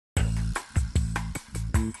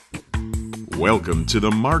Welcome to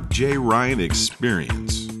the Mark J. Ryan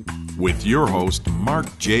Experience with your host, Mark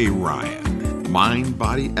J. Ryan,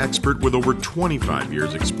 mind-body expert with over 25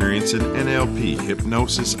 years experience in NLP,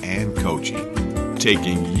 hypnosis, and coaching,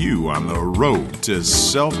 taking you on the road to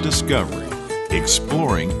self-discovery,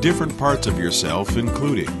 exploring different parts of yourself,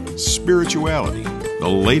 including spirituality, the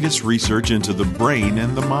latest research into the brain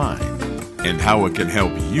and the mind, and how it can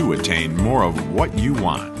help you attain more of what you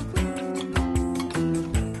want,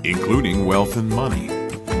 including wealth and money.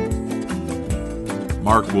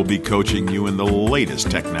 Mark will be coaching you in the latest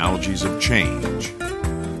technologies of change,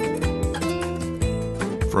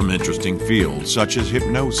 from interesting fields such as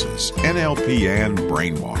hypnosis, NLP, and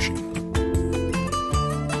brainwashing.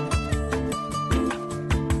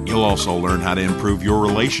 You'll also learn how to improve your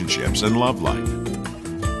relationships and love life.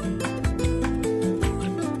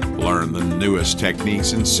 Learn the newest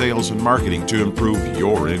techniques in sales and marketing to improve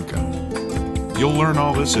your income. You'll learn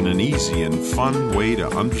all this in an easy and fun way to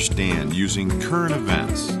understand using current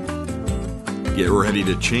events. Get ready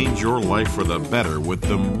to change your life for the better with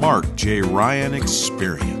the Mark J. Ryan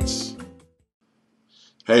Experience.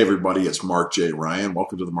 Hey everybody, it's Mark J. Ryan.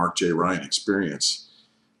 Welcome to the Mark J. Ryan Experience.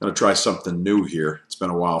 I'm going to try something new here. It's been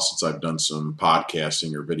a while since I've done some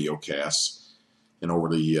podcasting or video casts. And over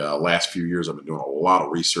the last few years, I've been doing a lot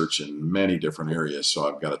of research in many different areas. So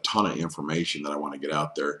I've got a ton of information that I want to get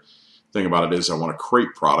out there. Thing about it is I want to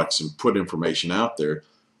create products and put information out there,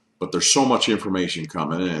 but there's so much information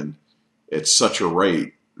coming in at such a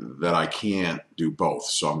rate that I can't do both.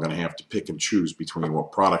 So I'm going to have to pick and choose between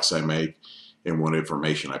what products I make and what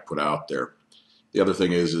information I put out there. The other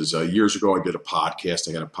thing is years ago I did a podcast.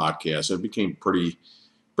 I had a podcast. It became pretty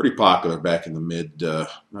popular back in the mid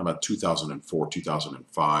about 2004,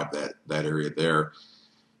 2005, that area there,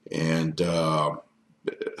 and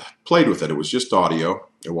played with it. It was just audio.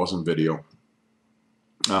 It wasn't video.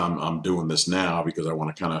 I'm doing this now because I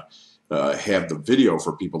want to kind of have the video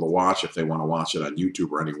for people to watch if they want to watch it on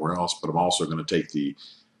YouTube or anywhere else. But I'm also going to take the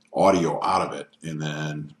audio out of it, and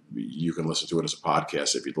then you can listen to it as a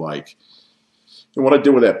podcast if you'd like. And what I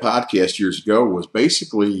did with that podcast years ago was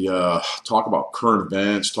basically talk about current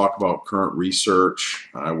events, talk about current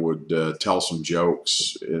research. I would tell some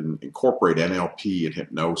jokes and incorporate NLP and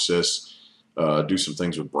hypnosis. Do some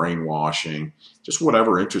things with brainwashing, just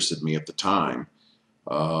whatever interested me at the time.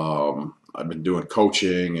 I've been doing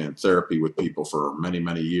coaching and therapy with people for many,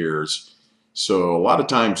 many years. So a lot of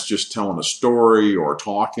times just telling a story or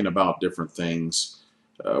talking about different things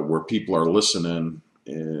where people are listening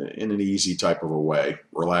in an easy type of a way,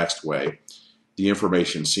 relaxed way, the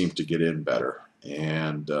information seems to get in better.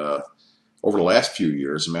 And over the last few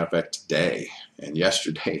years, as a matter of fact, today and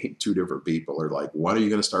yesterday, two different people are like, when are you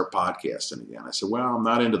going to start podcasting again? I said, well, I'm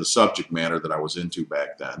not into the subject matter that I was into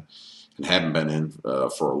back then and haven't been in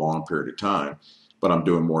for a long period of time, but I'm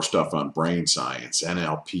doing more stuff on brain science,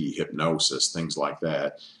 NLP, hypnosis, things like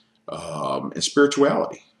that, and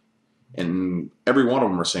spirituality. And every one of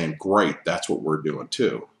them are saying, great, that's what we're doing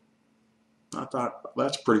too. I thought,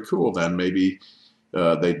 that's pretty cool then. Maybe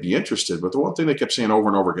they'd be interested. But the one thing they kept saying over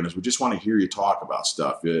and over again is, we just want to hear you talk about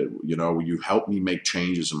stuff. You help me make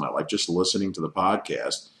changes in my life. Just listening to the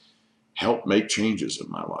podcast helped make changes in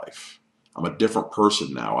my life. I'm a different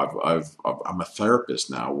person now. I'm a therapist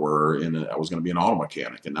now. I was going to be an auto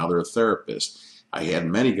mechanic, and now they're a therapist. I had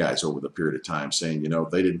many guys over the period of time saying,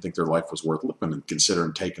 they didn't think their life was worth living and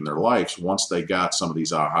considering taking their lives once they got some of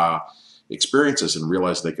these aha experiences and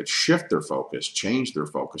realized they could shift their focus, change their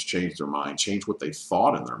mind, change what they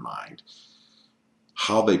thought in their mind,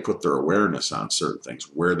 how they put their awareness on certain things,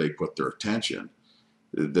 where they put their attention,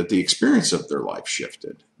 that the experience of their life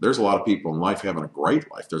shifted. There's a lot of people in life having a great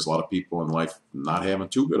life. There's a lot of people in life not having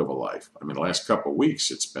too good of a life. I mean, the last couple of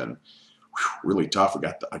weeks, it's been really tough.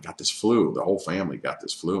 I got this flu. The whole family got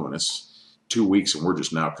this flu, and it's 2 weeks, and we're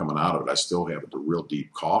just now coming out of it. I still have a real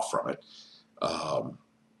deep cough from it.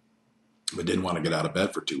 But didn't want to get out of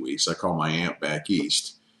bed for 2 weeks. I called my aunt back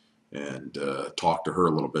east and talked to her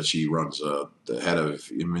a little bit. She runs the head of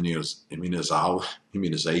immunization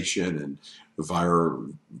and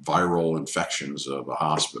viral infections of a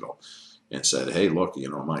hospital, and said, hey, look,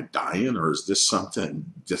 am I dying, or is this something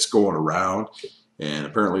that's going around? And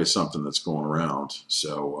apparently it's something that's going around.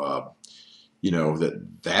 So,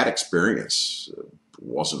 that experience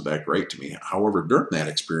wasn't that great to me. However, during that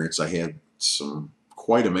experience, I had some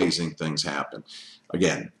quite amazing things happen.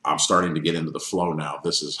 Again, I'm starting to get into the flow now.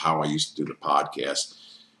 This is how I used to do the podcast,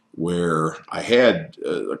 where I had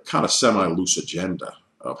a kind of semi-loose agenda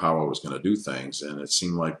of how I was going to do things. And it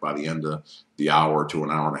seemed like by the end of the hour to an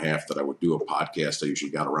hour and a half that I would do a podcast, I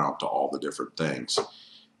usually got around to all the different things.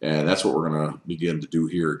 And that's what we're going to begin to do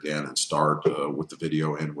here again and start with the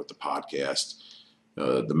video and with the podcast.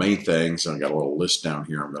 The main things, and I got a little list down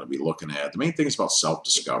here I'm going to be looking at. The main thing is about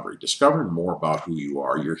self-discovery, discovering more about who you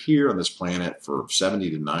are. You're here on this planet for 70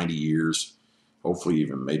 to 90 years, hopefully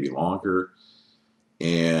even maybe longer.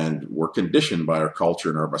 And we're conditioned by our culture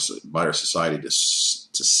and by our society to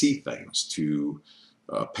see things, to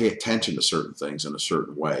pay attention to certain things in a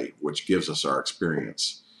certain way, which gives us our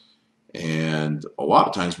experience. And a lot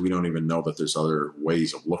of times we don't even know that there's other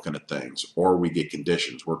ways of looking at things, or we get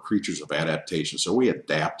conditions. We're creatures of adaptation, so we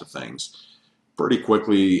adapt to things pretty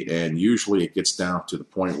quickly, and usually it gets down to the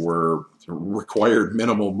point where required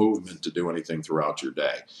minimal movement to do anything throughout your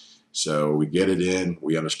day. So we get it in,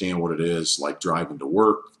 we understand what it is, like driving to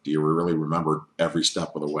work. Do you really remember every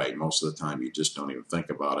step of the way? Most of the time you just don't even think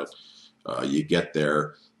about it. You get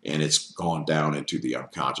there and it's gone down into the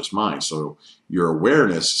unconscious mind. So your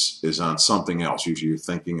awareness is on something else. Usually you're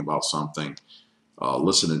thinking about something,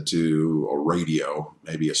 listening to a radio,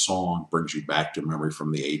 maybe a song brings you back to memory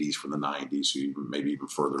from the 80s, from the 90s, maybe even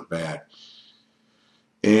further back.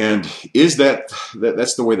 And is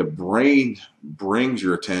that's the way the brain brings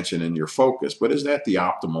your attention and your focus, but is that the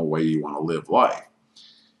optimal way you want to live life?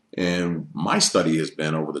 And my study has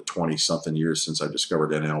been over the 20-something years since I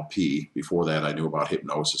discovered NLP. Before that, I knew about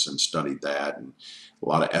hypnosis and studied that, and a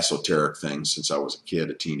lot of esoteric things since I was a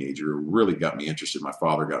kid, a teenager. It really got me interested. My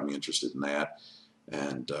father got me interested in that,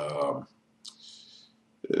 and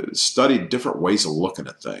studied different ways of looking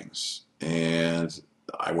at things. And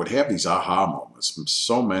I would have these aha moments,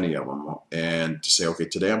 so many of them, and to say, okay,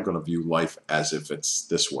 today I'm going to view life as if it's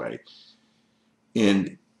this way.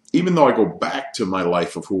 And even though I go back to my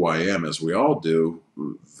life of who I am, as we all do,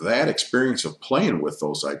 that experience of playing with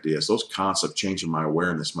those ideas, those concepts, changing my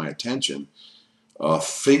awareness, my attention,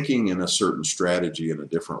 thinking in a certain strategy in a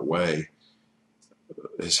different way,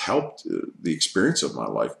 has helped the experience of my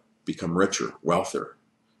life become richer, wealthier.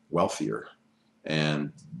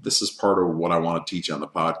 And this is part of what I want to teach on the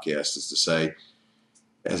podcast, is to say,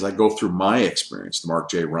 as I go through my experience, the Mark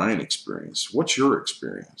J. Ryan experience, what's your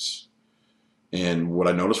experience? And what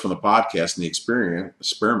I noticed from the podcast and the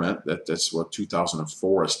experiment, that's what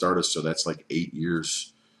 2004 I started, so that's like 9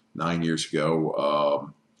 years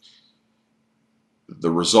ago. The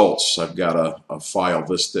results, I've got a file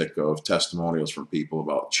this thick of testimonials from people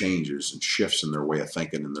about changes and shifts in their way of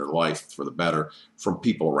thinking in their life for the better from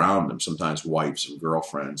people around them. Sometimes wives and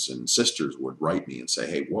girlfriends and sisters would write me and say,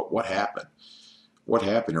 hey, what happened? What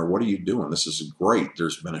happened? Or what are you doing? This is great.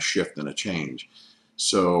 There's been a shift and a change.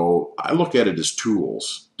 So I look at it as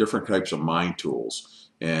tools, different types of mind tools.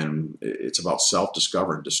 And it's about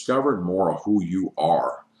self-discovering, discovering more of who you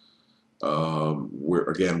are.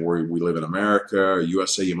 We live in America,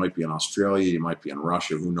 USA, you might be in Australia, you might be in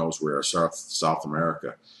Russia, who knows where, South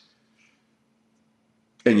America.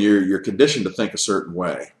 And you're conditioned to think a certain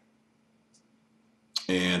way.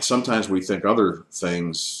 And sometimes we think other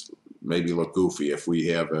things maybe look goofy. If we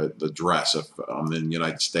have the dress, if I'm in the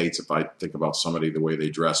United States, if I think about somebody, the way they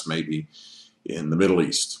dress, maybe in the Middle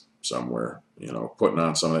East somewhere, putting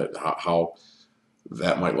on some of that, how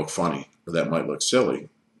that might look funny or that might look silly.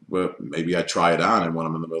 But maybe I try it on, and when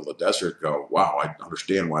I'm in the middle of the desert, go, wow, I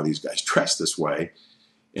understand why these guys dress this way.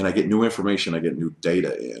 And I get new information, I get new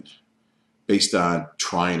data in based on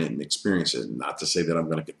trying it and experiencing it. Not to say that I'm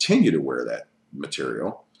going to continue to wear that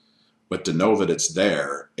material, but to know that it's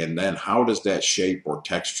there. And then how does that shape or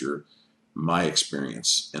texture my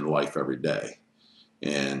experience in life every day?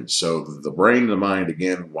 And so the brain and the mind,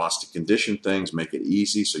 again, wants to condition things, make it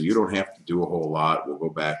easy so you don't have to do a whole lot. We'll go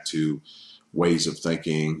back to ways of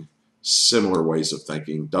thinking, similar ways of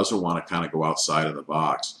thinking, doesn't want to kind of go outside of the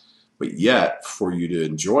box. But yet, for you to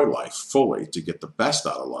enjoy life fully, to get the best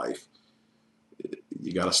out of life,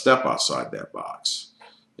 you got to step outside that box.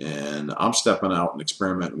 And I'm stepping out and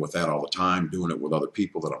experimenting with that all the time, doing it with other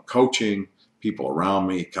people that I'm coaching, people around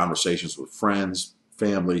me, conversations with friends,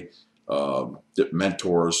 family,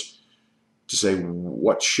 mentors, to say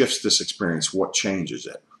what shifts this experience, what changes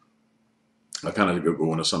it. I kind of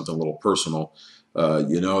go into something a little personal.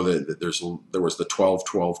 That there was the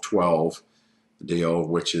 12-12-12 deal,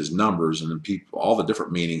 which is numbers, and then all the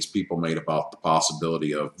different meanings people made about the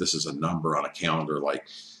possibility of this is a number on a calendar, like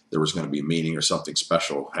there was going to be a meaning or something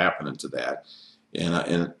special happening to that.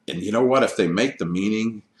 And you know what? If they make the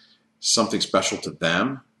meaning something special to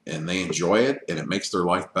them and they enjoy it and it makes their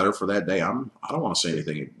life better for that day, I don't want to say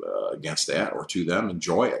anything against that or to them.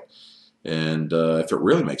 Enjoy it. And if it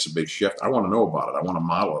really makes a big shift, I want to know about it. I want to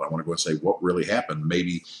model it. I want to go and say what really happened.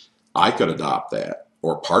 Maybe I could adopt that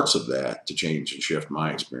or parts of that to change and shift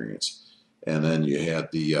my experience. And then you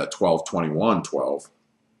had the 12-21-12.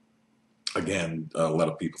 Again, a lot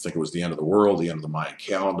of people think it was the end of the world, the end of the Mayan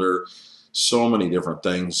calendar. So many different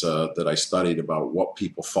things that I studied about what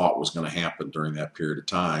people thought was going to happen during that period of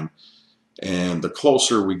time. And the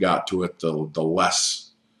closer we got to it, the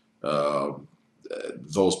less uh,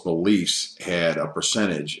 those beliefs had a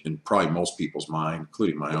percentage in probably most people's mind,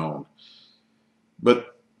 including my own.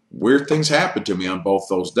 But weird things happened to me on both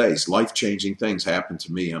those days. Life-changing things happened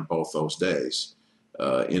to me on both those days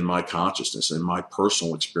in my consciousness, in my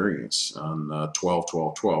personal experience on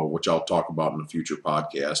 12-12-12, which I'll talk about in a future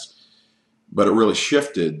podcast. But it really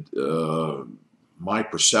shifted my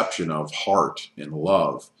perception of heart and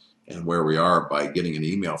love and where we are by getting an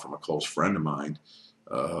email from a close friend of mine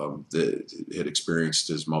that had experienced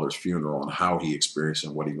his mother's funeral and how he experienced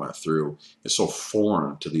and what he went through. It's so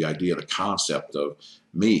foreign to the idea, the concept of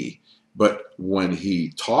me. But when he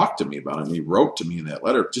talked to me about it, and he wrote to me in that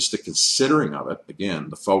letter, just the considering of it, again,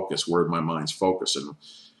 the focus, where my mind's focusing,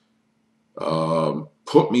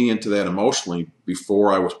 put me into that emotionally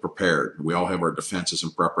before I was prepared. We all have our defenses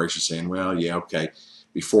and preparation saying, well, yeah, okay,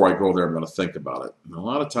 before I go there, I'm going to think about it. And a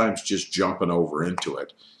lot of times just jumping over into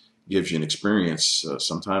it gives you an experience,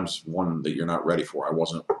 sometimes one that you're not ready for. I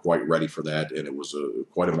wasn't quite ready for that, and it was a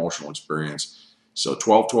quite emotional experience. So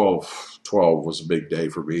 12-12-12 was a big day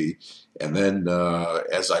for me. And then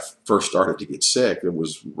as I first started to get sick, it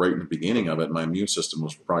was right in the beginning of it. My immune system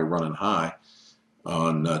was probably running high.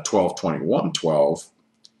 On 12-21-12,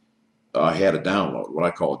 I had a download, what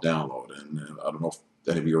I call a download. And I don't know if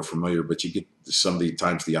any of you are familiar, but you get some of the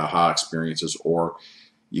times the aha experiences, or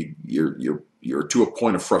you're to a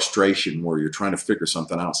point of frustration where you're trying to figure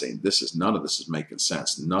something out, saying, none of this is making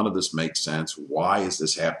sense. None of this makes sense. Why is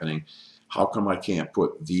this happening? How come I can't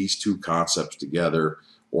put these two concepts together,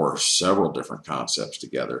 or several different concepts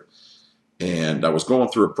together? And I was going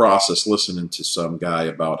through a process listening to some guy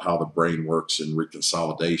about how the brain works and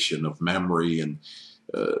reconsolidation of memory and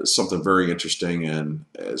something very interesting. And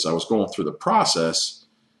as I was going through the process,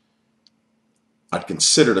 I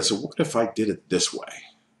said, what if I did it this way?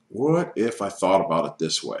 What if I thought about it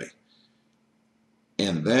this way?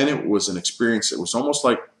 And then it was an experience. It was almost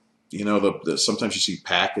like, sometimes you see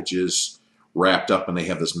packages wrapped up and they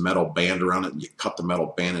have this metal band around it, and you cut the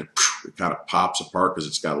metal band and it kind of pops apart because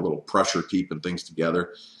it's got a little pressure keeping things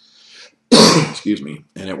together. Excuse me.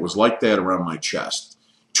 And it was like that around my chest.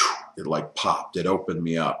 It like popped. It opened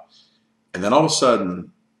me up. And then all of a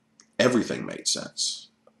sudden, everything made sense.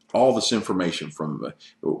 All this information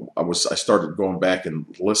I started going back and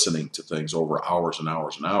listening to things over hours and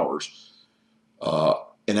hours and hours,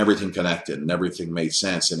 and everything connected and everything made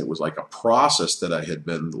sense. And it was like a process that I had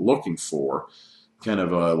been looking for, kind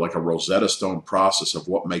of like a Rosetta Stone process of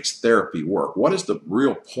what makes therapy work. What is the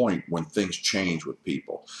real point when things change with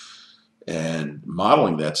people? And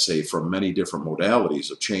modeling that, say, from many different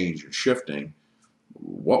modalities of change and shifting,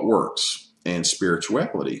 what works? And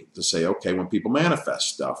spirituality, to say, okay, when people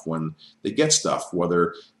manifest stuff, when they get stuff,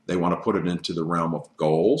 whether they want to put it into the realm of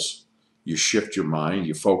goals, you shift your mind,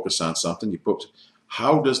 you focus on something,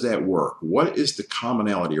 how does that work? What is the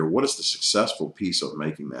commonality, or what is the successful piece of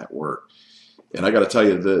making that work? And I got to tell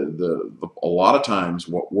you, a lot of times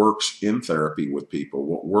what works in therapy with people,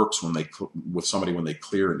 what works with somebody when they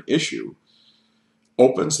clear an issue,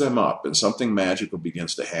 opens them up, and something magical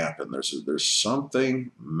begins to happen. There's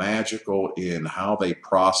something magical in how they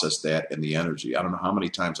process that and the energy. I don't know how many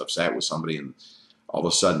times I've sat with somebody and all of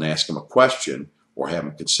a sudden ask them a question or have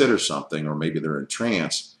them consider something, or maybe they're in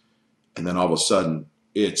trance, and then all of a sudden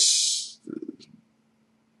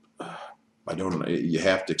I don't know, you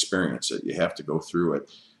have to experience it. You have to go through it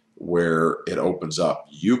where it opens up.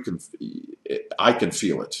 I can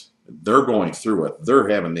feel it. They're going through it. They're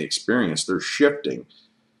having the experience. They're shifting.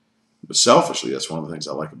 But selfishly, that's one of the things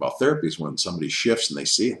I like about therapy, is when somebody shifts and they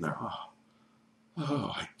see it and they're,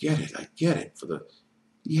 I get it.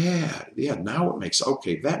 Now it makes,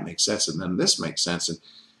 okay, that makes sense. And then this makes sense. And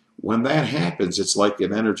when that happens, it's like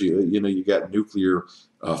an energy, you got nuclear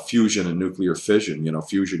fusion and nuclear fission.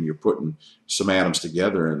 Fusion, you're putting some atoms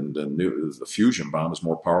together, and the fusion bomb is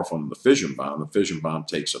more powerful than the fission bomb. The fission bomb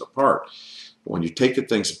takes it apart. But when you're taking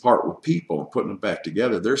things apart with people and putting them back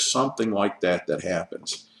together, there's something like that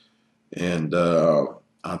happens. And on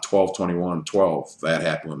 12-21-12, that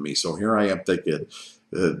happened with me. So here I am thinking,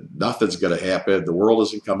 nothing's going to happen. The world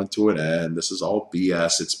isn't coming to an end. This is all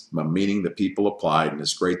BS. It's a meaning that people applied, and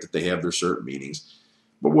it's great that they have their certain meanings.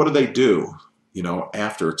 But what do they do,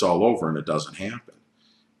 after it's all over and it doesn't happen?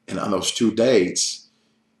 And on those 2 dates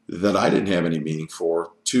that I didn't have any meaning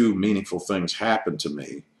for, 2 meaningful things happened to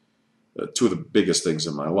me, 2 of the biggest things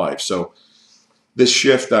in my life. So this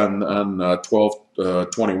shift on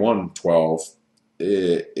 12-21-12,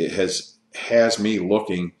 it has has me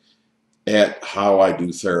looking at how I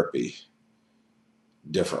do therapy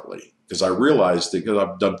differently. Because I realized that, because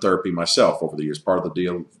I've done therapy myself over the years, part of the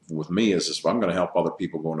deal with me is if I'm going to help other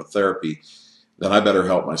people go into therapy, then I better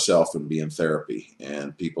help myself and be in therapy.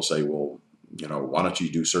 And people say, well, why don't you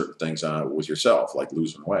do certain things with yourself, like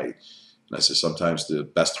losing weight? And I say, sometimes the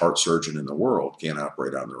best heart surgeon in the world can't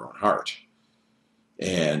operate on their own heart.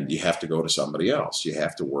 And you have to go to somebody else. You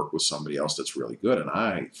have to work with somebody else that's really good. And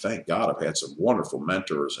I, thank God, I've had some wonderful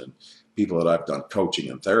mentors and people that I've done coaching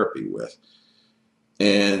and therapy with.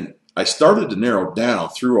 And I started to narrow down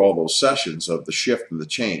through all those sessions of the shift and the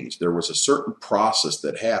change. There was a certain process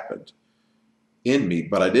that happened in me,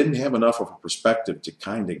 but I didn't have enough of a perspective to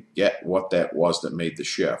kind of get what that was that made the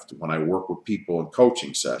shift. When I work with people in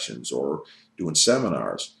coaching sessions or doing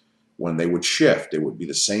seminars, when they would shift, it would be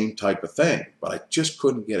the same type of thing, but I just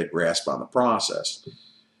couldn't get a grasp on the process.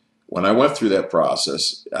 When I went through that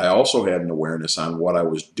process, I also had an awareness on what I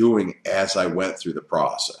was doing as I went through the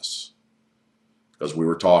process. Because we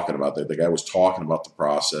were talking about that. The guy was talking about the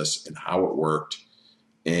process and how it worked.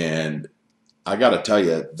 And I got to tell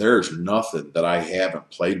you, there's nothing that I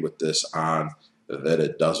haven't played with this on that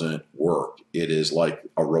it doesn't work. It is like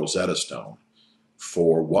a Rosetta Stone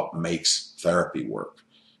for what makes therapy work,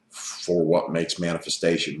 for what makes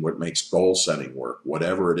manifestation, what makes goal setting work,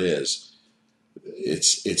 whatever it is.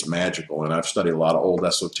 It's magical. And I've studied a lot of old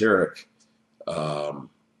esoteric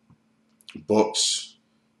books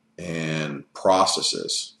and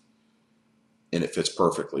processes, and it fits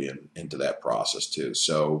perfectly into that process too.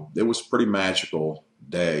 So it was a pretty magical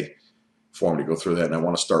day for me to go through that, and I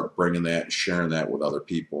want to start bringing that and sharing that with other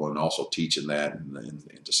people, and also teaching that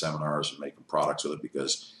into seminars and making products with it,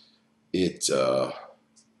 because it's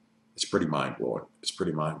pretty mind-blowing. It's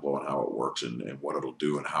pretty mind-blowing how it works and what it'll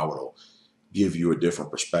do and how it'll give you a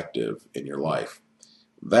different perspective in your life.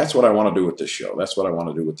 That's what I want to do with this show. That's what I want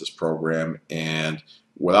to do with this program. And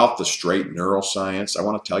without the straight neuroscience, I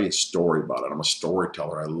want to tell you a story about it. I'm a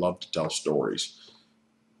storyteller. I love to tell stories,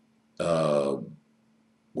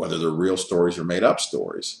 whether they're real stories or made up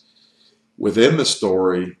stories. Within the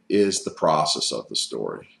story is the process of the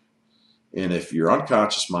story. And if your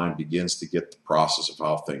unconscious mind begins to get the process of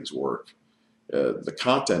how things work, the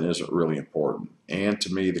content isn't really important. And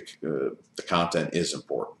to me, the content is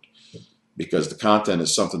important, because the content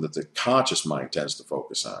is something that the conscious mind tends to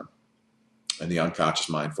focus on, and the unconscious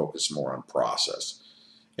mind focuses more on process.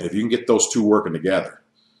 And if you can get those two working together,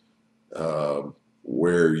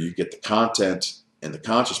 where you get the content and the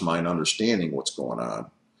conscious mind understanding what's going on,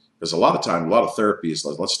 because a lot of therapy is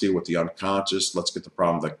like, let's deal with the unconscious, let's get the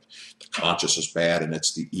problem that the conscious is bad and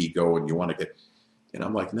it's the ego and you want to get, and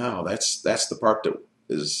I'm like, no, that's the part that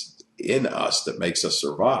is in us that makes us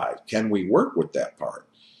survive. Can we work with that part?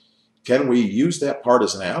 Can we use that part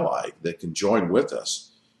as an ally that can join with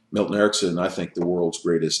us? Milton Erickson, I think the world's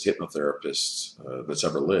greatest hypnotherapist that's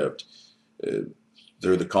ever lived.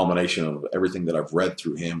 They're the culmination of everything that I've read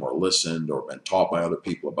through him or listened or been taught by other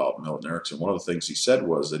people about Milton Erickson. One of the things he said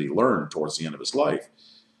was that he learned towards the end of his life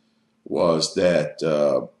was that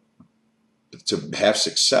to have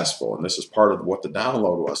successful, and this is part of what the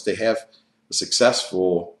download was, to have a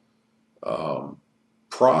successful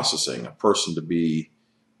processing, a person to be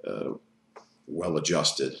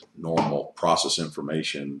well-adjusted, normal, process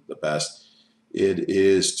information the best, it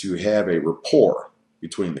is to have a rapport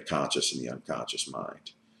between the conscious and the unconscious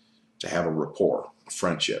mind, to have a rapport, a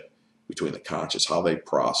friendship between the conscious, how they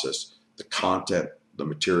process the content, the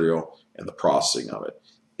material, and the processing of it.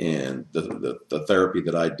 And the therapy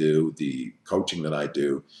that I do, the coaching that I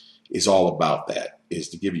do, is all about that, is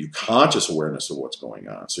to give you conscious awareness of what's going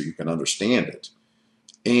on so you can understand it,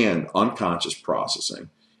 and unconscious processing.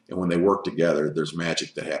 And when they work together, there's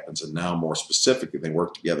magic that happens. And now more specifically, they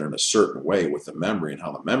work together in a certain way with the memory and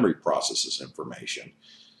how the memory processes information.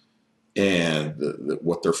 And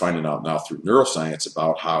what they're finding out now through neuroscience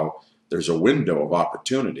about how there's a window of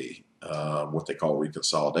opportunity, what they call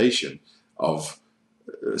reconsolidation, of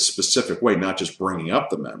a specific way, not just bringing up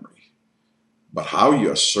the memory, but how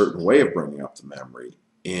you, a certain way of bringing up the memory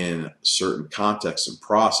in certain context and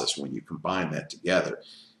process. When you combine that together,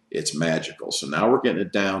 it's magical. So now we're getting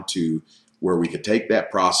it down to where we could take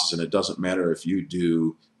that process, and it doesn't matter if you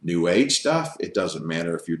do New Age stuff. It doesn't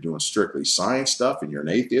matter if you're doing strictly science stuff and you're an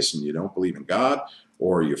atheist and you don't believe in God,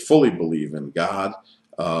 or you fully believe in God.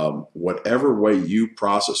 Whatever way you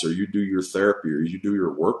process, or you do your therapy, or you do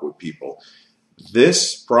your work with people,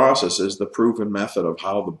 this process is the proven method of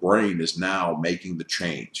how the brain is now making the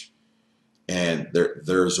change. And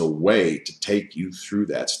there's a way to take you through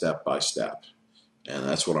that step by step. And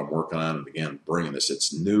that's what I'm working on. And again, bringing this.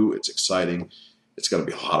 It's new. It's exciting. it's going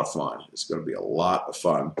to be a lot of fun. It's going to be a lot of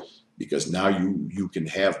fun because now you can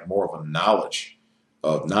have more of a knowledge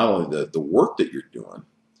of not only the work that you're doing,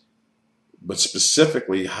 but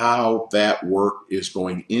specifically how that work is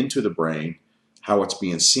going into the brain, how it's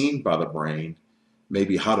being seen by the brain,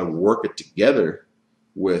 maybe how to work it together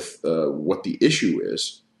with what the issue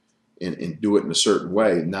is and do it in a certain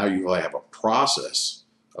way. Now you have a process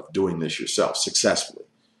of doing this yourself successfully,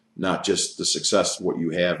 not just the success of what you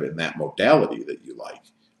have in that modality that you like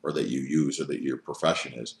or that you use or that your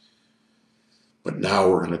profession is. But now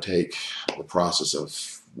we're going to take the process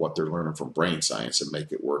of what they're learning from brain science and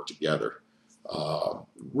make it work together.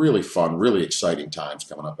 Really fun, really exciting times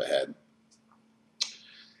coming up ahead.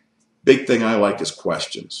 Big thing I like is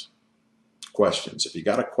questions. Questions. If you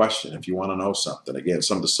got a question, if you want to know something, again,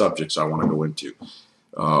 some of the subjects I want to go into,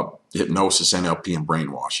 hypnosis, NLP, and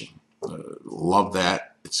brainwashing. Love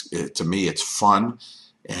that. To me, it's fun.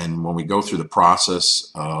 And when we go through the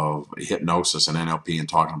process of hypnosis and NLP and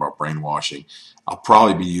talking about brainwashing, I'll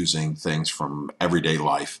probably be using things from everyday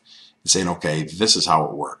life and saying, okay, this is how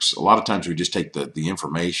it works. A lot of times we just take the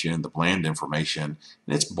information, the bland information,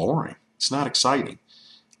 and it's boring. It's not exciting.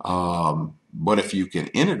 But if you can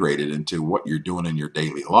integrate it into what you're doing in your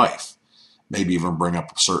daily life, maybe even bring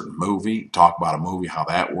up a certain movie, talk about a movie, how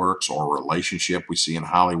that works, or a relationship we see in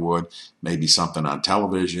Hollywood, maybe something on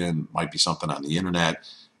television, might be something on the internet,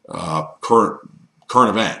 current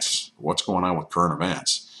events, what's going on with current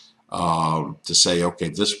events, to say, okay,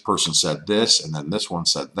 this person said this, and then this one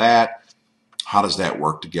said that. How does that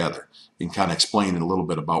work together? You can kind of explain a little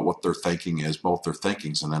bit about what their thinking is, both their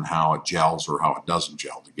thinkings, and then how it gels or how it doesn't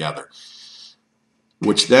gel together,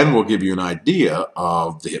 which then will give you an idea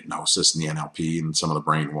of the hypnosis and the NLP and some of the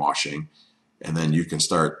brainwashing. And then you can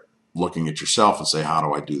start looking at yourself and say, how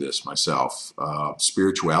do I do this myself?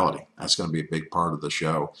 Spirituality, that's going to be a big part of the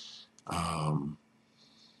show.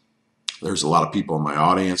 There's a lot of people in my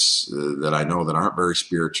audience that I know that aren't very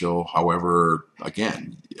spiritual. However,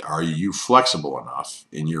 again, are you flexible enough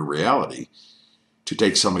in your reality to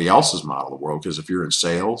take somebody else's model of the world? Because if you're in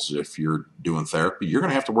sales, if you're doing therapy, you're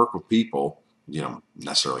going to have to work with people. You don't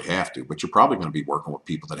necessarily have to, but you're probably going to be working with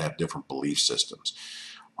people that have different belief systems.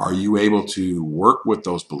 Are you able to work with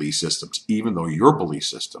those belief systems, even though your belief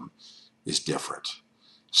system is different?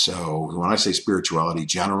 So when I say spirituality,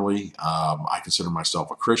 generally, I consider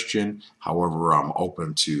myself a Christian. However, I'm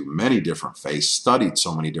open to many different faiths, studied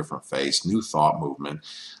so many different faiths, new thought movement.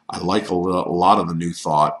 I like a lot of the new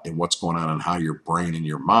thought and what's going on in how your brain and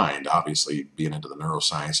your mind, obviously being into the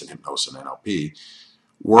neuroscience and hypnosis and NLP,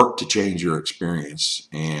 work to change your experience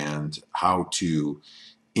and how to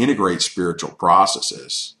integrate spiritual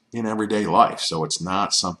processes in everyday life. So it's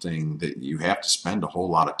not something that you have to spend a whole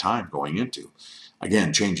lot of time going into.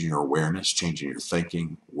 Again, changing your awareness, changing your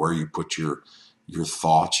thinking, where you put your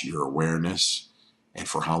thoughts, your awareness, and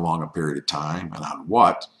for how long a period of time and on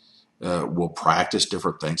what. We'll practice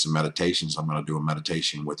different things in meditations. I'm going to do a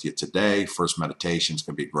meditation with you today. First meditation is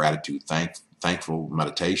going to be gratitude, thankful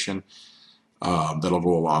meditation. That'll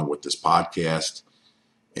go along with this podcast.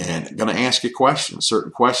 And I'm going to ask you questions,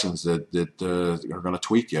 certain questions that are going to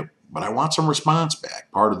tweak you. But I want some response back.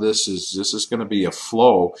 Part of this is going to be a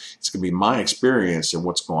flow. It's going to be my experience and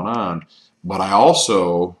what's going on. But I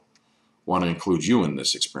also want to include you in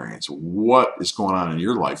this experience. What is going on in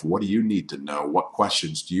your life? What do you need to know? What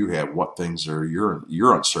questions do you have? What things are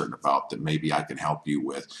you're uncertain about that maybe I can help you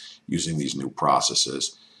with using these new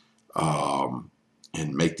processes?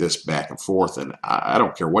 And make this back and forth. And I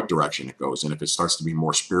don't care what direction it goes in. If it starts to be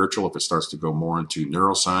more spiritual, if it starts to go more into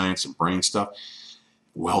neuroscience and brain stuff,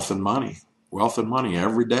 wealth and money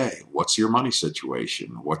every day. What's your money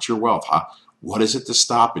situation? What's your wealth? What is it that's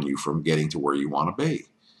stopping you from getting to where you want to be?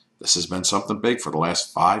 This has been something big for the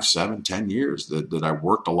last 5, 7, 10 years that I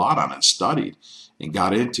worked a lot on and studied and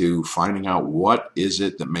got into finding out what is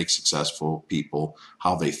it that makes successful people,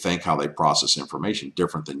 how they think, how they process information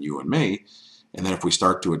different than you and me. And then if we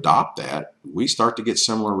start to adopt that, we start to get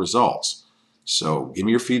similar results. So give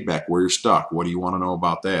me your feedback, where you're stuck. What do you want to know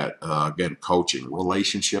about that? Again, coaching,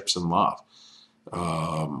 relationships, and love.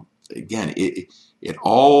 Again,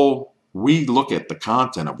 we look at the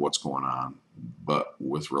content of what's going on, but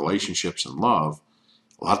with relationships and love,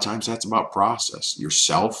 a lot of times that's about process. Your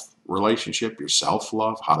self-relationship, your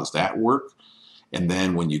self-love, how does that work? And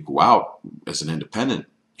then when you go out as an independent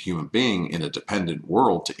human being in a dependent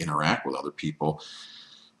world to interact with other people,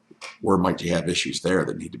 where might you have issues there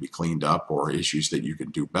that need to be cleaned up or issues that you can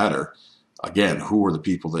do better? Again, who are the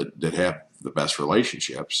people that have the best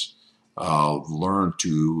relationships? Learn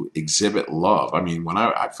to exhibit love. I mean, when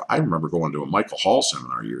I remember going to a Michael Hall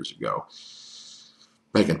seminar years ago,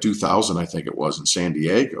 back in 2000, I think it was, in San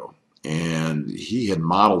Diego. And he had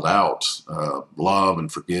modeled out love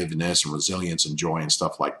and forgiveness and resilience and joy and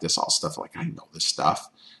stuff like this, all stuff like, I know this stuff.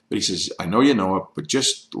 But he says, I know you know it, but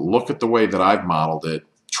just look at the way that I've modeled it,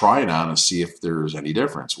 try it on and see if there's any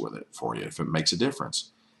difference with it for you, if it makes a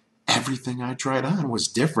difference. Everything I tried on was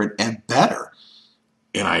different and better.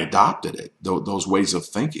 And I adopted it, those ways of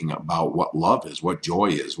thinking about what love is, what joy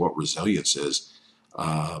is, what resilience is.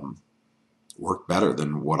 Work better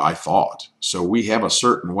than what I thought. So we have a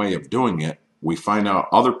certain way of doing it. We find out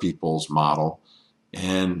other people's model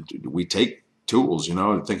and we take tools,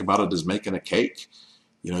 and think about it as making a cake.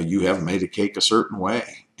 You have made a cake a certain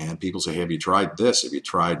way and people say, have you tried this? Have you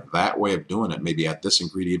tried that way of doing it? Maybe add this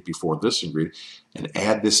ingredient before this ingredient and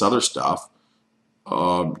add this other stuff.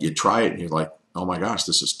 You try it and you're like, oh my gosh,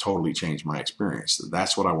 this has totally changed my experience.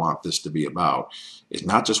 That's what I want this to be about. It's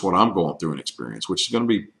not just what I'm going through an experience, which is going to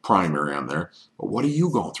be primary on there, but what are you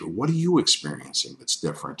going through? What are you experiencing that's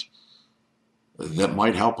different that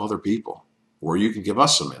might help other people? Or you can give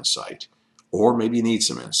us some insight, or maybe you need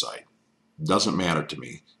some insight. Doesn't matter to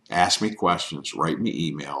me. Ask me questions, write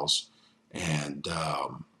me emails, and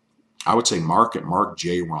I would say Mark at Mark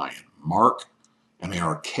J. Ryan. Mark,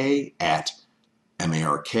 M-A-R-K, at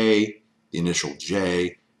M-A-R-K, the initial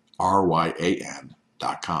J,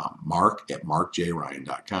 RYAN.com. Mark at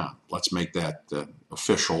markjryan.com. Let's make that the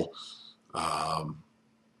official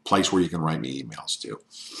place where you can write me emails to.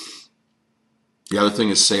 The other thing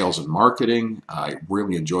is sales and marketing. I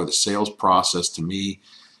really enjoy the sales process. To me,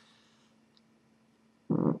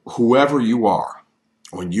 whoever you are,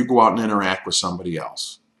 when you go out and interact with somebody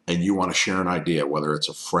else and you want to share an idea, whether it's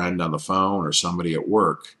a friend on the phone or somebody at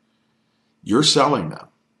work, you're selling them.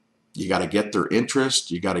 You got to get their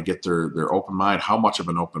interest. You got to get their open mind. How much of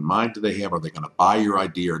an open mind do they have? Are they going to buy your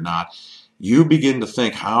idea or not? You begin to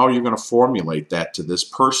think how you're going to formulate that to this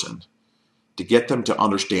person to get them to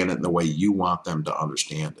understand it in the way you want them to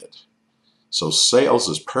understand it. So sales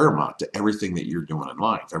is paramount to everything that you're doing in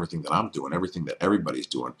life, everything that I'm doing, everything that everybody's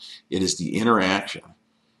doing. It is the interaction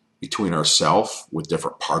between ourselves with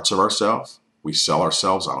different parts of ourselves. We sell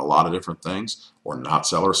ourselves on a lot of different things, or not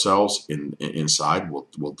sell ourselves inside.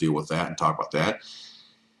 We'll deal with that and talk about that.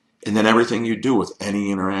 And then everything you do with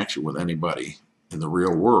any interaction with anybody in the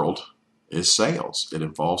real world is sales. It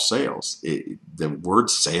involves sales. The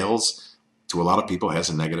word sales to a lot of people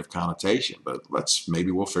has a negative connotation, but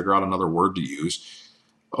maybe we'll figure out another word to use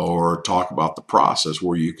or talk about the process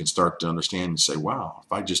where you can start to understand and say, wow,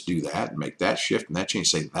 if I just do that and make that shift and that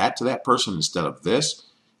change, say that to that person instead of this,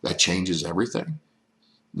 that changes everything.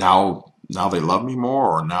 Now they love me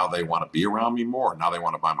more, or now they want to be around me more, or now they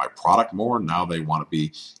want to buy my product more, now they want to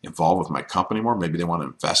be involved with my company more. Maybe they want to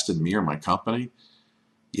invest in me or my company.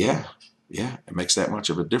 Yeah, it makes that much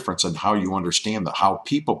of a difference in how you understand how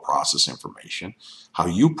people process information, how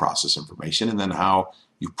you process information, and then how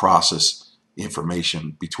you process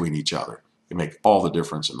information between each other. It makes all the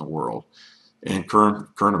difference in the world. And current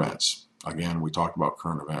events. Again, we talked about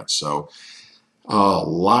current events. So a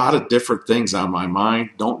lot of different things on my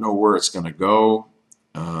mind. Don't know where it's going to go.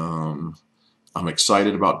 I'm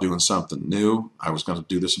excited about doing something new. I was going to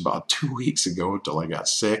do this about 2 weeks ago until I got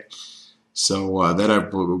sick. So then I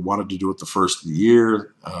wanted to do it the first of the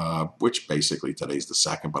year, which basically today's the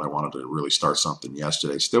second, but I wanted to really start something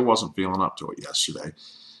yesterday. Still wasn't feeling up to it yesterday.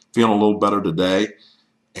 Feeling a little better today.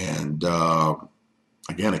 And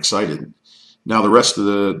again, excited. Now the rest of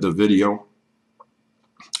the video,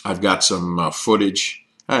 I've got some footage.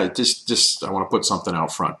 I want to put something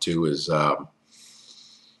out front too. Is I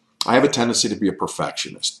have a tendency to be a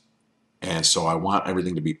perfectionist, and so I want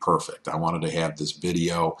everything to be perfect. I wanted to have this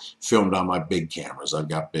video filmed on my big cameras. I've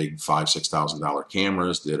got big $5,000-$6,000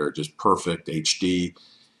 cameras that are just perfect HD.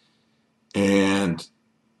 And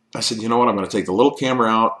I said, you know what? I'm going to take the little camera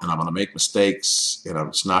out, and I'm going to make mistakes, and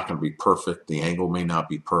it's not going to be perfect. The angle may not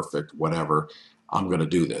be perfect. Whatever. I'm going to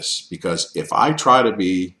do this, because if I try to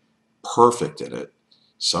be perfect in it,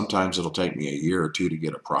 sometimes it'll take me a year or two to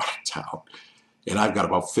get a product out. And I've got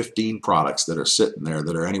about 15 products that are sitting there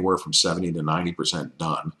that are anywhere from 70 to 90%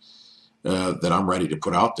 done that I'm ready to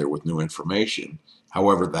put out there with new information.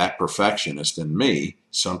 However, that perfectionist in me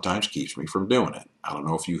sometimes keeps me from doing it. I don't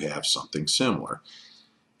know if you have something similar.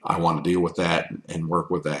 I want to deal with that and work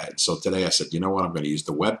with that. So today I said, you know what? I'm going to use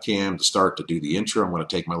the webcam to start to do the intro. I'm going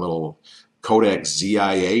to take my little Kodak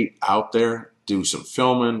ZI-8 out there, do some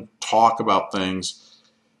filming, talk about things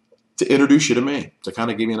to introduce you to me, to kind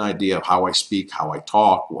of give you an idea of how I speak, how I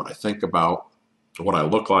talk, what I think about, what I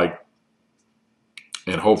look like,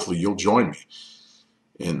 and hopefully you'll join me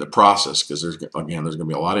in the process, because there's going to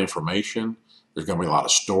be a lot of information, There's going to be a lot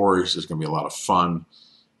of stories. There's going to be a lot of fun.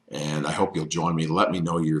 And I hope you'll join me. Let me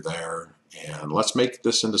know you're there. And let's make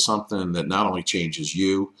this into something that not only changes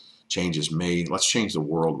you, changes me. Let's change the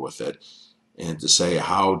world with it. And to say,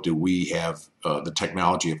 how do we have the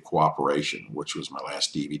technology of cooperation, which was my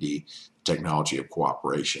last DVD, technology of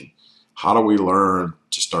cooperation. How do we learn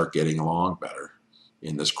to start getting along better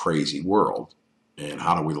in this crazy world? And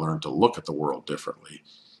how do we learn to look at the world differently?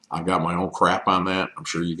 I've got my own crap on that. I'm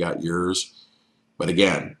sure you got yours. But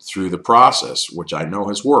again, through the process, which I know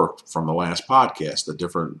has worked from the last podcast, the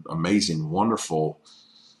different amazing, wonderful,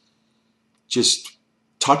 just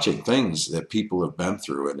touching things that people have been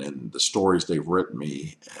through and the stories they've written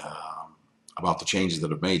me about the changes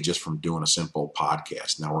that have made just from doing a simple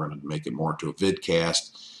podcast. Now we're going to make it more into a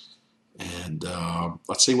vidcast, and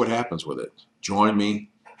let's see what happens with it. Join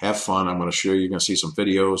me. Have fun. I'm going to show you. You're going to see some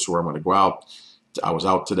videos where I'm going to go out. I was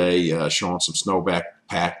out today showing some snow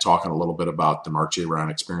backpack, talking a little bit about the Mark J. Ryan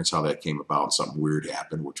experience, how that came about. Something weird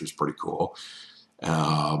happened, which was pretty cool.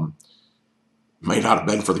 May not have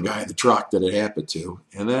been for the guy in the truck that it happened to.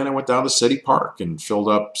 And then I went down to City Park and filled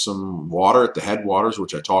up some water at the headwaters,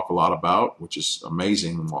 which I talk a lot about, which is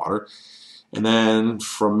amazing water. And then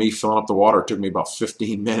from me filling up the water, it took me about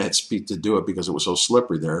 15 minutes to do it because it was so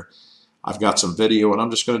slippery there. I've got some video, and I'm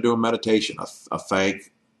just going to do a meditation, a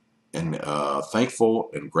thankful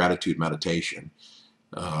and gratitude meditation.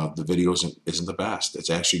 The video isn't the best. It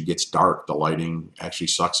actually gets dark. The lighting actually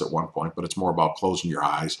sucks at one point, but it's more about closing your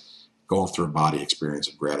eyes, going through a body experience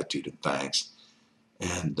of gratitude and thanks.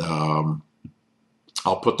 And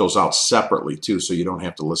I'll put those out separately too, so you don't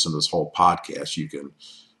have to listen to this whole podcast. You can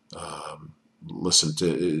listen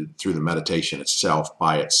to through the meditation itself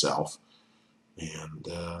by itself. And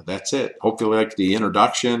that's it. Hope you like the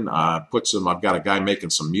introduction. I've got a guy making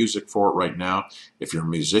some music for it right now. If you're a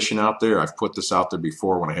musician out there, I've put this out there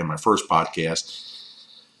before when I had my first podcast.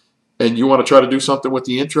 And you want to try to do something with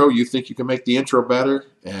the intro, you think you can make the intro better,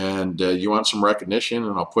 and you want some recognition,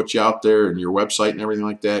 and I'll put you out there and your website and everything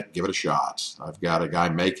like that, give it a shot. I've got a guy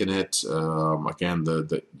making it. Again,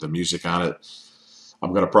 the music on it,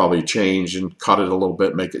 I'm going to probably change and cut it a little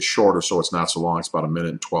bit, make it shorter so it's not so long. It's about 1 minute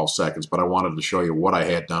and 12 seconds. But I wanted to show you what I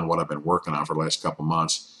had done, what I've been working on for the last couple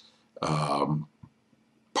months,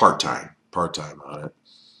 part-time on it.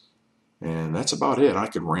 And that's about it. I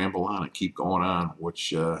could ramble on and keep going on,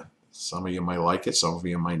 which some of you might like it, some of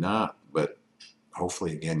you might not. But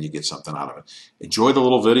hopefully, again, you get something out of it. Enjoy the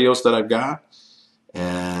little videos that I've got,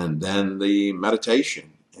 and then the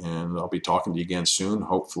meditation. And I'll be talking to you again soon,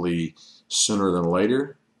 hopefully sooner than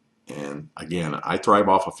later. And again, I thrive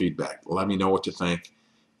off of feedback. Let me know what you think.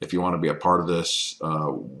 If you want to be a part of this,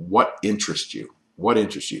 what interests you? What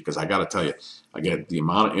interests you? Because I got to tell you, again, the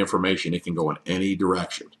amount of information, it can go in any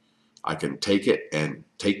direction. I can take it and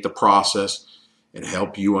take the process and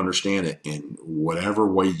help you understand it in whatever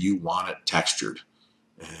way you want it textured.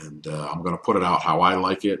 And I'm going to put it out how I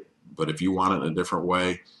like it. But if you want it in a different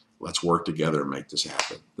way, let's work together and make this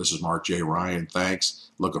happen. This is Mark J. Ryan.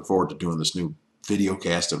 Thanks. Looking forward to doing this new video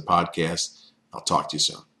cast and podcast. I'll talk to you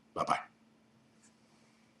soon. Bye-bye.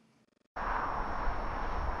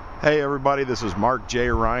 Hey everybody, this is Mark J.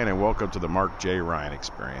 Ryan, and welcome to the Mark J. Ryan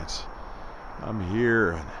Experience. I'm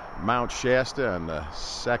here in Mount Shasta on the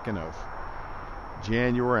 2nd of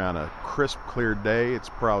January on a crisp, clear day. It's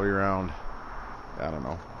probably around,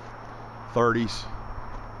 30s,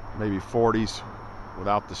 maybe 40s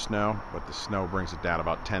without the snow, but the snow brings it down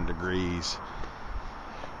about 10 degrees.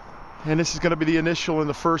 And this is going to be the initial and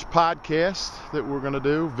the first podcast that we're going to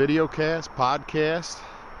do, videocast, podcast.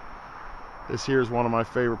 This here is one of my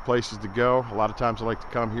favorite places to go. A lot of times I like to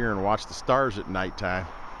come here and watch the stars at nighttime.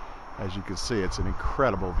 As you can see, it's an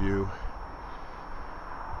incredible view.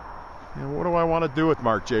 And what do I want to do with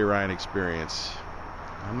Mark J. Ryan Experience?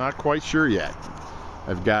 I'm not quite sure yet.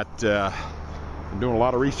 I've got been doing a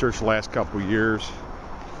lot of research the last couple of years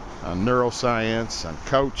on neuroscience, on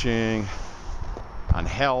coaching, on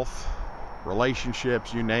health,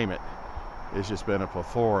 relationships, you name it. It's just been a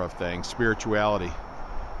plethora of things, spirituality.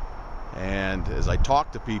 And as I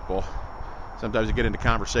talk to people, sometimes I get into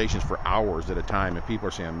conversations for hours at a time, and people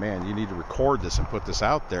are saying, man, you need to record this and put this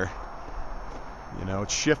out there. You know,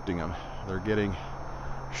 it's shifting them. They're getting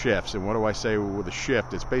shifts. And what do I say with a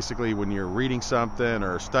shift? It's basically when you're reading something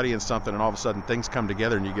or studying something and all of a sudden things come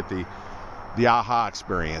together and you get the aha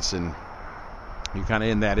experience, and you're kind of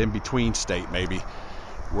in that in-between state maybe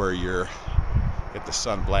where you're get the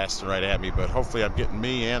sun blasting right at me, but hopefully I'm getting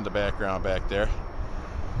me and the background back there.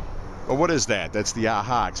 But what is that? That's the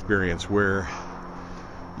aha experience, where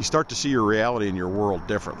you start to see your reality and your world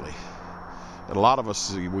differently. And a lot of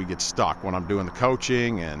us, we get stuck when I'm doing the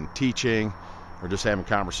coaching and teaching. or just having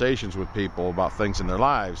conversations with people about things in their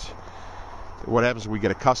lives, what happens is we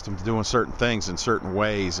get accustomed to doing certain things in certain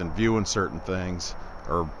ways and viewing certain things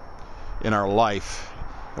or in our life,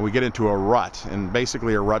 and we get into a rut. And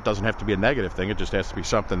basically a rut doesn't have to be a negative thing. It just has to be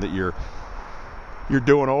something that you're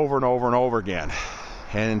doing over and over and over again.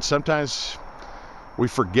 And sometimes we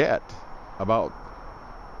forget about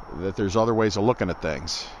that there's other ways of looking at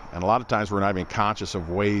things. And a lot of times we're not even conscious of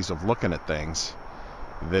ways of looking at things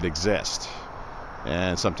that exist.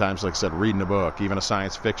 And sometimes, like I said, reading a book, even a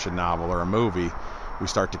science fiction novel or a movie, we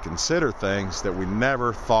start to consider things that we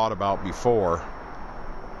never thought about before,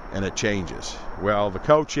 and it changes. Well, the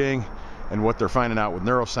coaching and what they're finding out with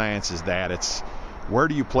neuroscience is that it's where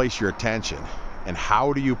do you place your attention and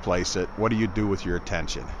how do you place it? What do you do with your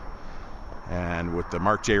attention? And with the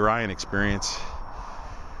Mark J. Ryan experience,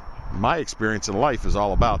 my experience in life is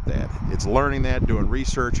all about that. It's learning that, doing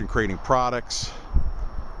research and creating products,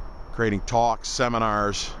 creating talks,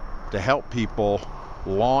 seminars to help people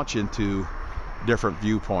launch into different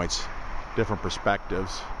viewpoints, different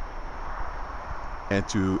perspectives, and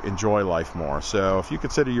to enjoy life more. So if you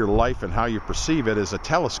consider your life and how you perceive it as a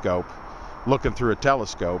telescope, looking through a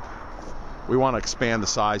telescope, we want to expand the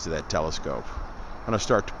size of that telescope. I'm going to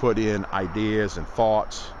start to put in ideas and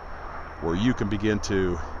thoughts where you can begin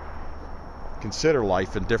to consider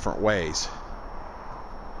life in different ways,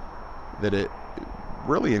 that it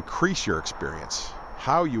really increase your experience,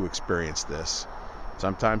 how you experience this.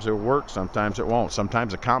 Sometimes it works, sometimes it won't,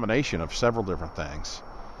 sometimes a combination of several different things.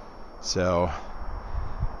 So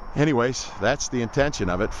anyways, that's the intention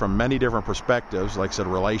of it from many different perspectives. Like I said,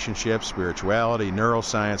 relationships, spirituality,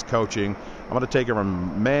 neuroscience, coaching. I'm going to take it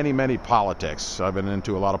from many politics. I've been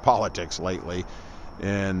into a lot of politics lately,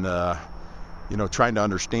 and trying to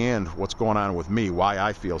understand what's going on with me, why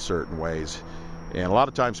I feel certain ways. And a lot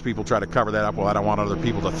of times people try to cover that up. Well, I don't want other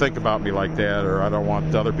people to think about me like that, or I don't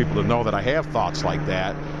want other people to know that I have thoughts like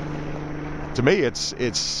that. To me,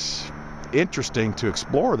 it's interesting to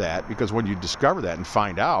explore that, because when you discover that and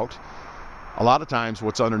find out, a lot of times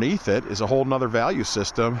what's underneath it is a whole nother value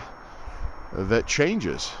system that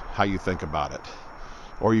changes how you think about it.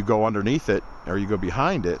 Or you go underneath it, or you go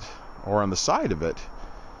behind it, or on the side of it,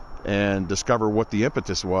 and discover what the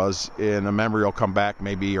impetus was, and a memory will come back,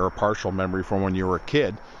 maybe, or a partial memory from when you were a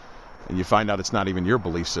kid, and you find out it's not even your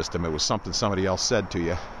belief system. It was something somebody else said to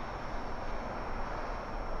you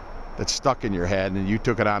that stuck in your head, and you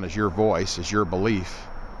took it on as your voice, as your belief.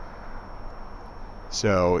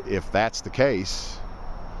 So if that's the case,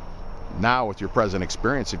 now with your present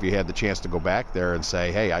experience, if you had the chance to go back there and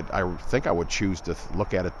say, hey, I think I would choose to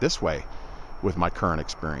look at it this way with my current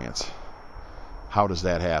experience, how does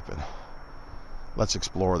that happen? Let's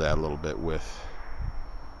explore that a little bit with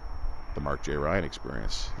the Mark J. Ryan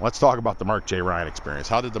experience. Let's talk about the Mark J. Ryan experience.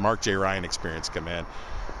 How did the Mark J. Ryan experience come in?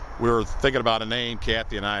 We were thinking about a name,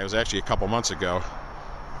 Kathy and I. It was actually a couple months ago,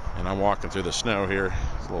 and I'm walking through the snow here.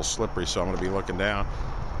 It's a little slippery, so I'm going to be looking down.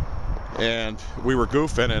 And we were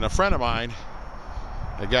goofing, and a friend of mine,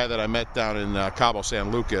 a guy that I met down in Cabo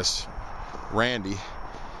San Lucas, Randy,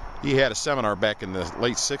 he had a seminar back in the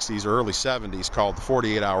late 60s or early 70s called the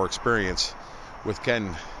 48-Hour Experience with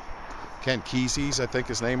Ken Kesey's, I think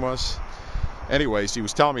his name was. Anyways, he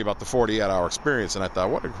was telling me about the 48-Hour Experience, and I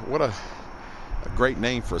thought, what a great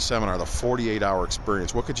name for a seminar, the 48-Hour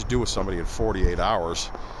Experience. What could you do with somebody in 48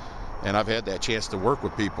 hours? And I've had that chance to work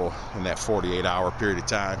with people in that 48-hour period of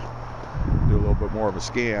time. Do a little bit more of a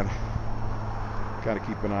scan. Kind of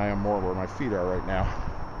keep an eye on more where my feet are right now.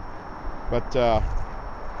 But I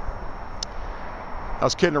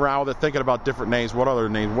was kidding around with it, thinking about different names. What other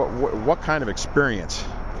names? What kind of experience?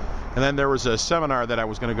 And then there was a seminar that I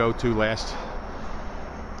was going to go to last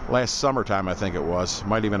summertime, I think it was.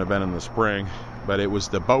 Might even have been in the spring. But it was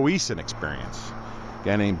the Bo Eason experience. A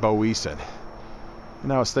guy named Bo Eason.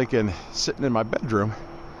 And I was thinking, sitting in my bedroom,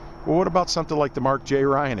 well, what about something like the Mark J.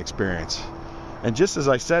 Ryan experience? And just as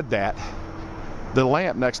I said that, the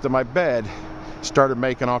lamp next to my bed started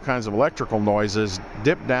making all kinds of electrical noises,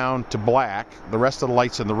 dipped down to black. The rest of the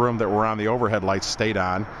lights in the room that were on, the overhead lights, stayed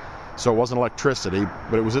on. So it wasn't electricity,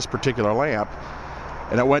 but it was this particular lamp.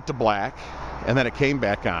 And it went to black, and then it came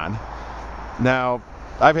back on. Now,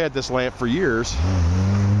 I've had this lamp for years,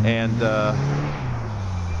 and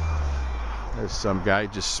there's some guy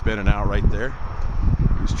just spinning out right there.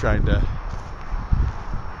 He's trying to,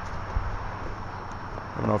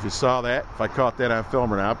 I don't know if you saw that, if I caught that on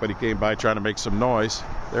film or not, but he came by trying to make some noise.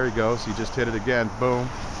 There he goes. He just hit it again. Boom.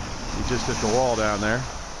 He just hit the wall down there.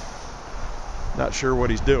 Not sure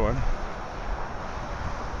what he's doing.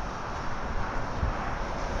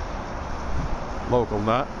 Local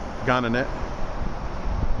nut. Gunning it.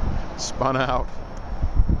 spun out.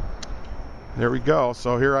 There we go.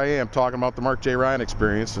 So here I am talking about the Mark J. Ryan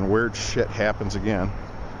experience, and weird shit happens again.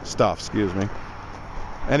 Stuff, excuse me.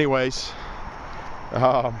 Anyways,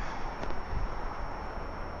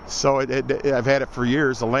 so I've had it for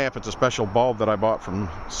years. The lamp, it's a special bulb that I bought from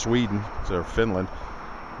Sweden or Finland.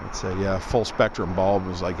 It's a full spectrum bulb. It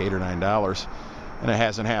was like $8 or $9, and it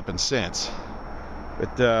hasn't happened since.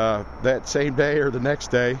 But that same day or the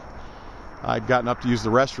next day, I'd gotten up to use the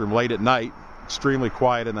restroom late at night, extremely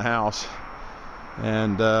quiet in the house.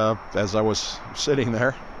 And as I was sitting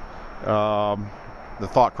there, the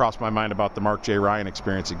thought crossed my mind about the Mark J. Ryan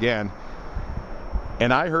experience again.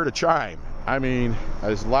 And I heard a chime. I mean,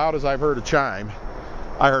 as loud as I've heard a chime,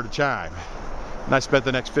 I heard a chime. And I spent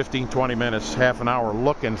the next 15, 20 minutes, half an hour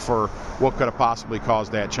looking for what could have possibly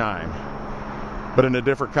caused that chime. But in a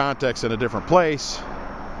different context, in a different place,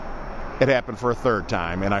 it happened for a third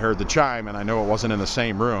time. And I heard the chime, and I know it wasn't in the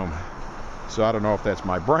same room. So I don't know if that's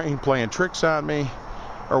my brain playing tricks on me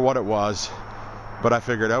or what it was, but I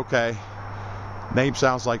figured, okay, name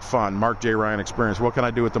sounds like fun, Mark J. Ryan experience. What can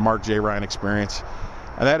I do with the Mark J. Ryan experience?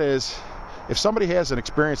 And that is, if somebody has an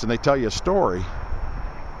experience and they tell you a story,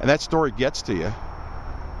 and that story gets to you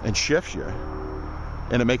and shifts you,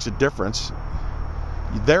 and it makes a difference,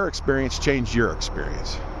 their experience changed your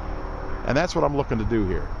experience. And that's what I'm looking to do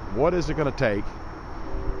here. What is it going to take?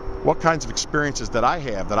 What kinds of experiences that I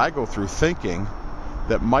have, that I go through thinking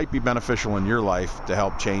that might be beneficial in your life to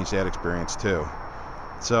help change that experience too.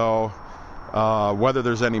 So whether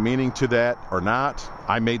there's any meaning to that or not,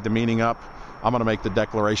 I made the meaning up. I'm going to make the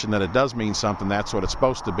declaration that it does mean something. That's what it's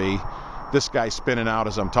supposed to be. This guy spinning out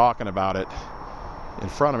as I'm talking about it in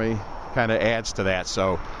front of me kind of adds to that.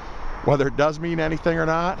 So whether it does mean anything or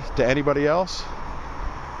not to anybody else,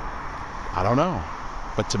 I don't know.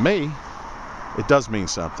 But to me, it does mean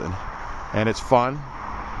something, and it's fun,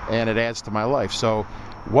 and it adds to my life. So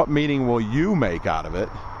what meaning will you make out of it?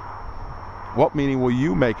 What meaning will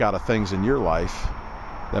you make out of things in your life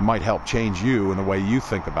that might help change you in the way you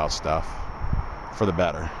think about stuff for the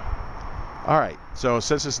better? All right, so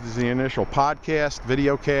since this is the initial podcast,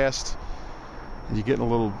 video cast, and you're getting a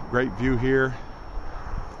little great view here,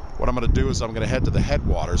 what I'm going to do is I'm going to head to the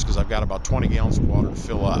headwaters, because I've got about 20 gallons of water to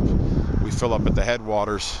fill up. We fill up at the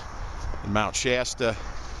headwaters in Mount Shasta,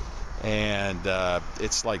 and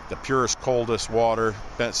it's like the purest, coldest water.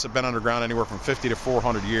 It's been underground anywhere from 50 to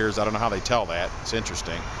 400 years. I don't know how they tell that. It's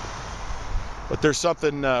interesting. But there's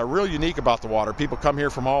something real unique about the water. People come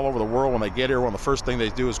here from all over the world. When they get here, one of the first things they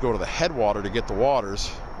do is go to the headwater to get the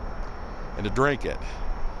waters and to drink it.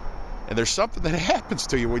 And there's something that happens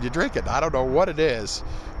to you when you drink it. I don't know what it is,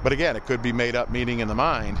 but again, it could be made up meaning in the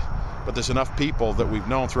mind. But there's enough people that we've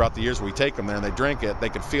known throughout the years, we take them there and they drink it, they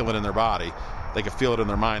can feel it in their body, they can feel it in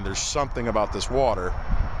their mind. There's something about this water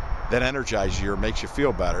that energizes you or makes you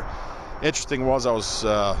feel better. Interesting was, I was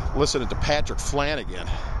listening to Patrick Flanagan,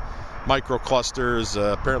 microclusters,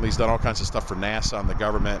 apparently he's done all kinds of stuff for NASA and the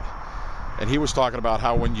government, and he was talking about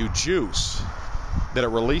how when you juice, that it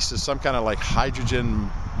releases some kind of like hydrogen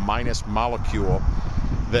minus molecule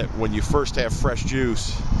that when you first have fresh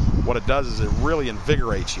juice, what it does is it really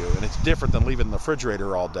invigorates you, and it's different than leaving the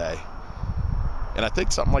refrigerator all day. And I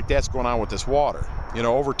think something like that's going on with this water. You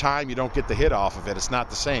know, over time you don't get the hit off of it. It's not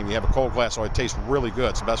the same. You have a cold glass, it tastes really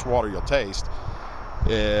good. It's the best water you'll taste,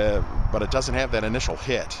 but it doesn't have that initial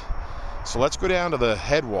hit. So let's go down to the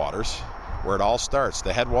headwaters where it all starts.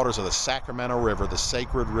 The headwaters of the Sacramento River, the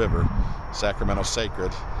sacred river, Sacramento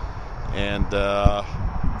Sacred, and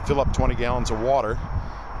fill up 20 gallons of water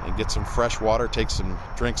and get some fresh water, take some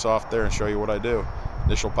drinks off there, and show you what I do.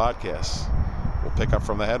 Initial podcast. We'll pick up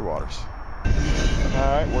from the headwaters. All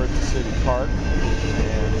right, we're at the city park,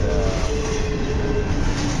 and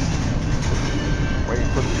waiting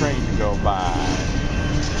for the train to go by.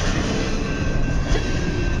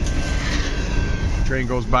 The train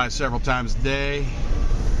goes by several times a day,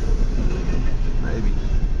 maybe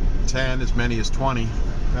 10, as many as 20,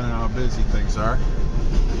 depending on how busy things are.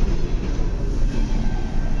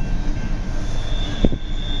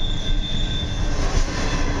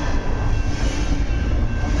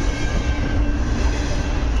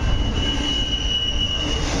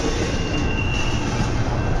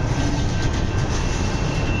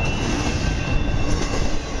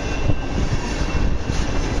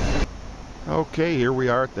 Okay, here we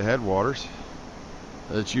are at the headwaters.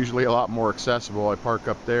 It's usually a lot more accessible. I park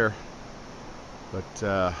up there,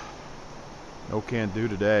 but no can do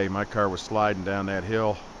today. My car was sliding down that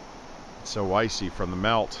hill. It's so icy from the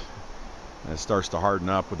melt, and it starts to harden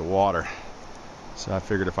up with the water. So I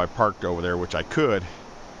figured if I parked over there, which I could,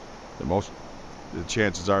 the most the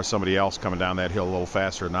chances are somebody else coming down that hill a little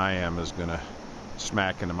faster than I am is going to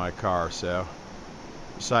smack into my car. So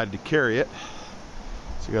decided to carry it.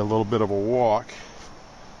 So we got a little bit of a walk.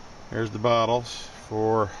 Here's the bottles.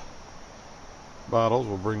 4 bottles.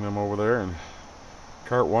 We'll bring them over there and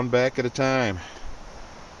cart one back at a time.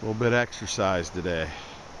 A little bit of exercise today.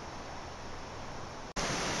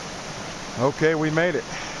 Okay, we made it.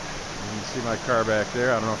 You can see my car back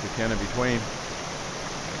there. I don't know if you can in between.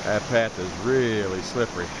 That path is really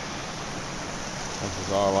slippery. This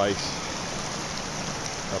is all ice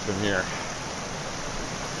up in here.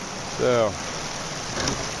 So,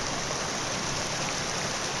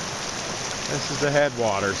 this is the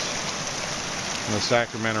headwaters from the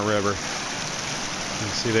Sacramento River. You can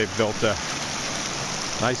see they've built a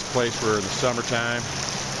nice place where in the summertime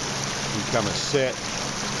you come and sit.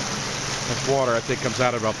 This water, I think, comes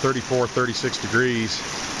out at about 34, 36 degrees.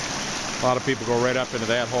 A lot of people go right up into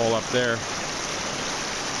that hole up there,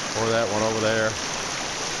 or that one over there,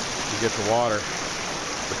 to get the water.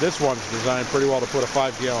 But this one's designed pretty well to put a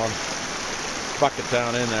 5-gallon bucket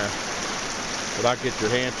down in there without getting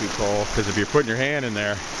your hand too cold. Because if you're putting your hand in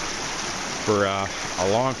there for a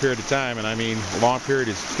long period of time, and I mean a long period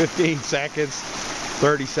is 15 seconds,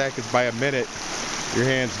 30 seconds by a minute, your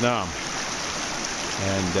hand's numb.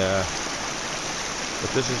 And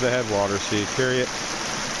but this is the headwater, so you carry it.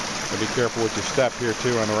 And be careful with your step here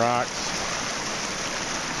too on the rocks.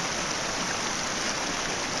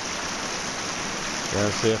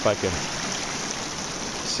 Let's see if I can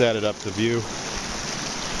set it up to view.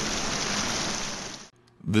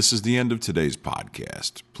 This is the end of today's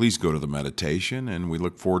podcast. Please go to the meditation, and we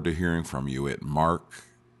look forward to hearing from you at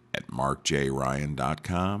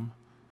mark@markjryan.com.